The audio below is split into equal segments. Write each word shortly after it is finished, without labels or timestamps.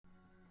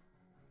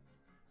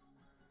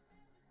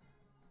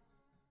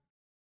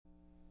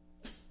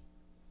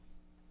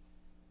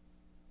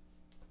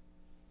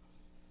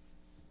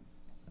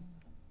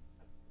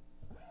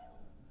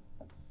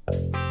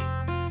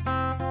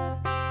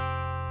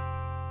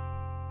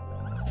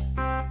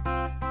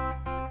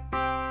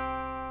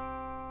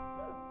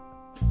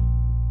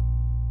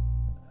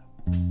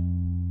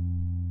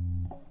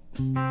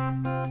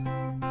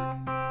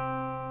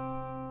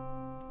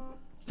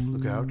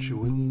Look out your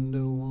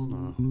window on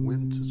a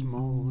winter's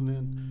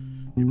morning.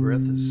 Your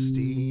breath is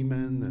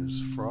steaming,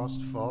 there's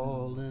frost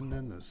falling,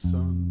 and the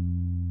sun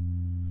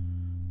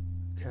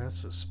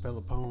casts a spell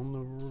upon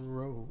the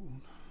road.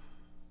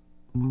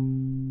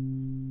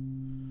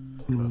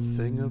 A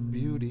thing of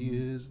beauty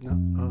is not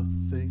a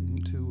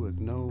thing to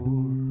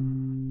ignore.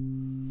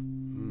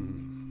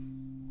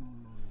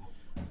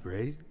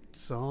 Great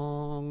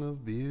song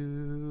of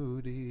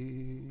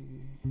beauty.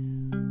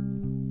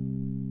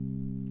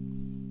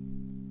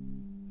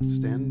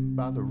 Stand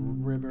by the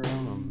river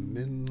on a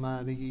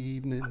midnight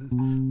evening.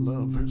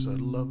 Lovers are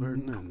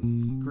loving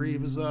and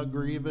grievers are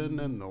grieving,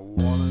 and the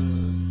water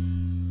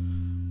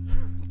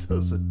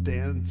does a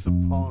dance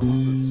upon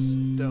the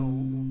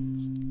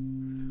stones.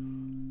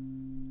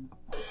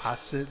 I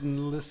sit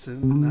and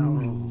listen, I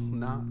will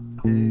not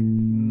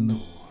ignore.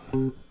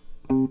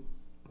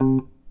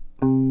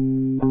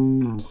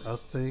 A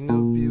thing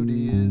of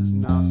beauty is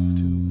not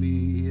to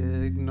be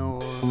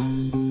ignored.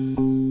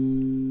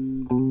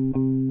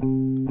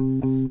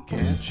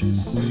 Can't you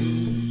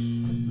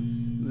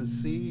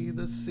see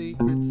the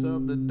secrets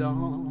of the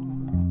dawn?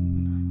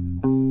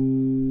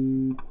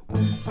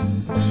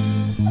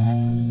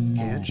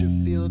 Can't you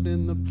feel it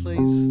in the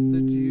place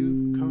that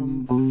you've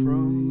come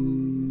from?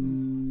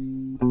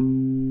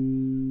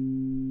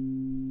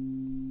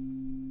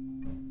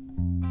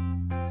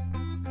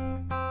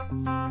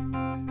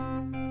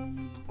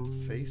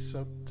 Face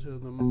up to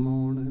the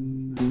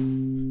morning,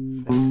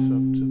 face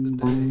up to the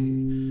day,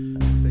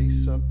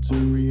 face up to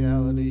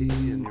reality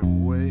in your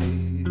way,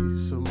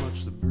 so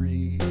much to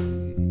breathe.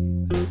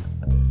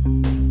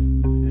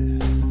 Yeah.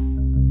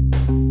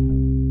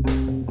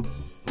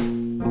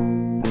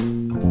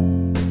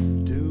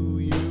 Do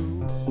you?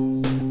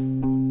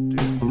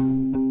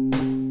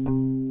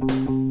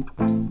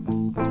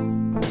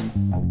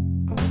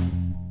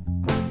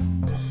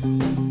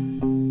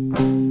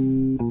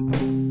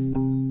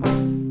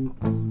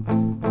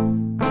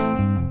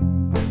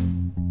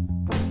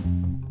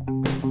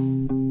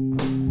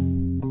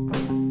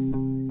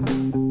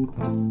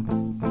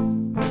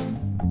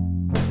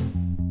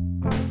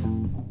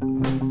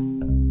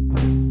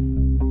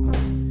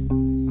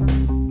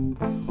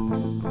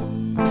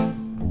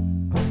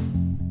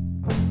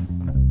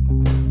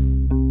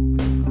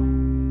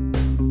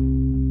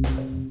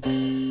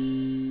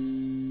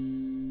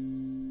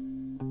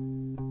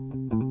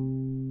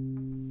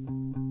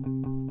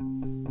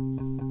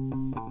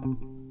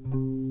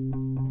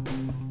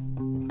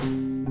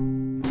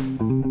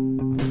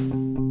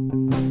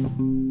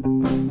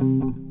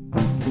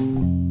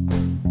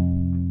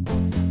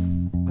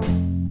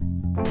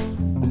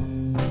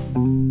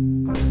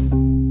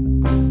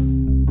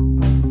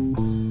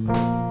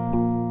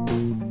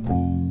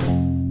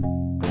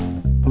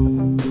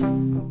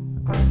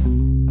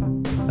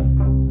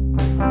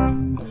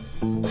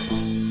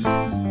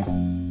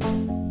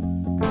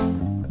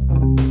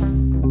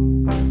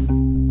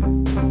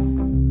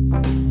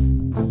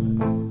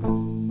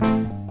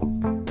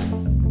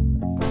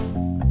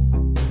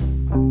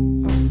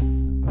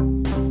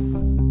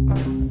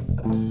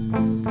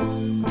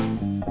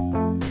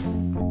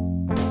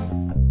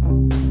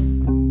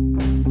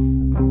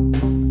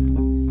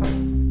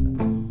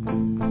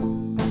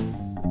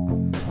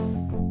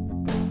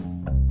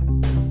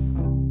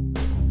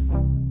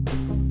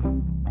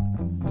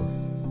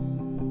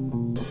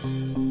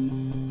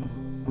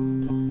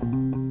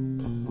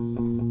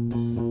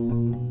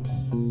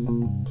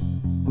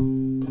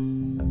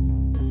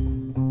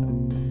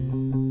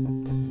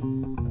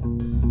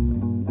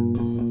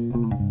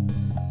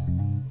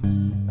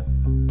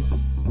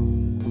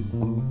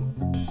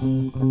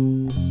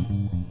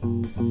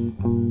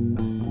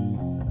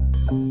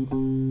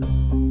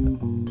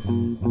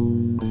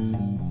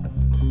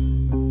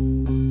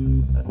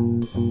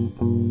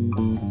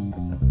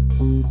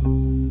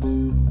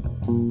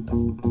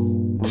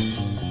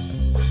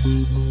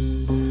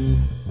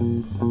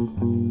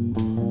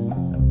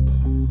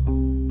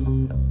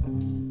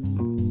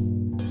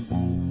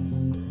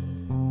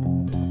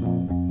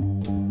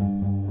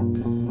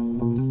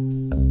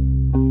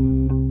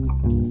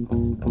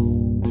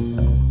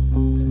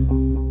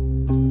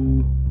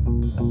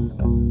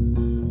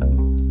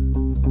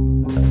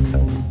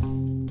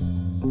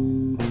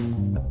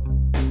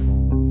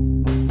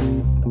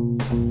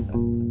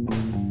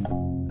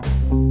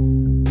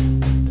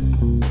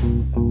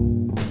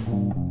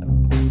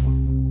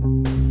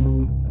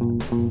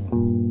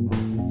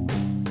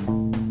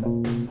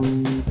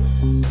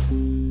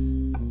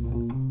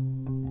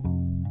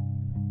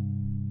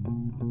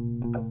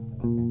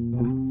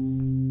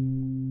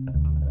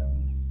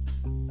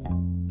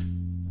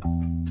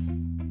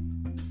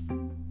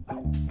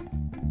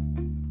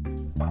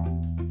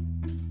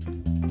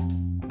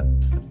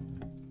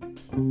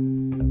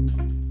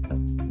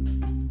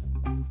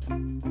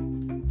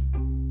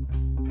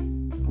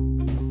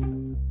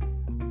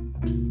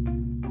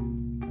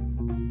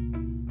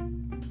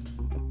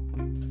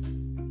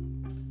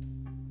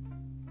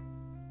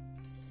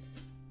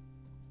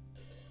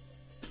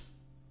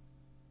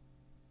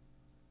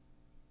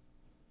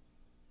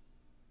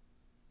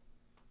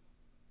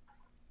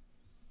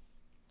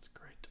 It's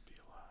great to be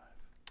alive.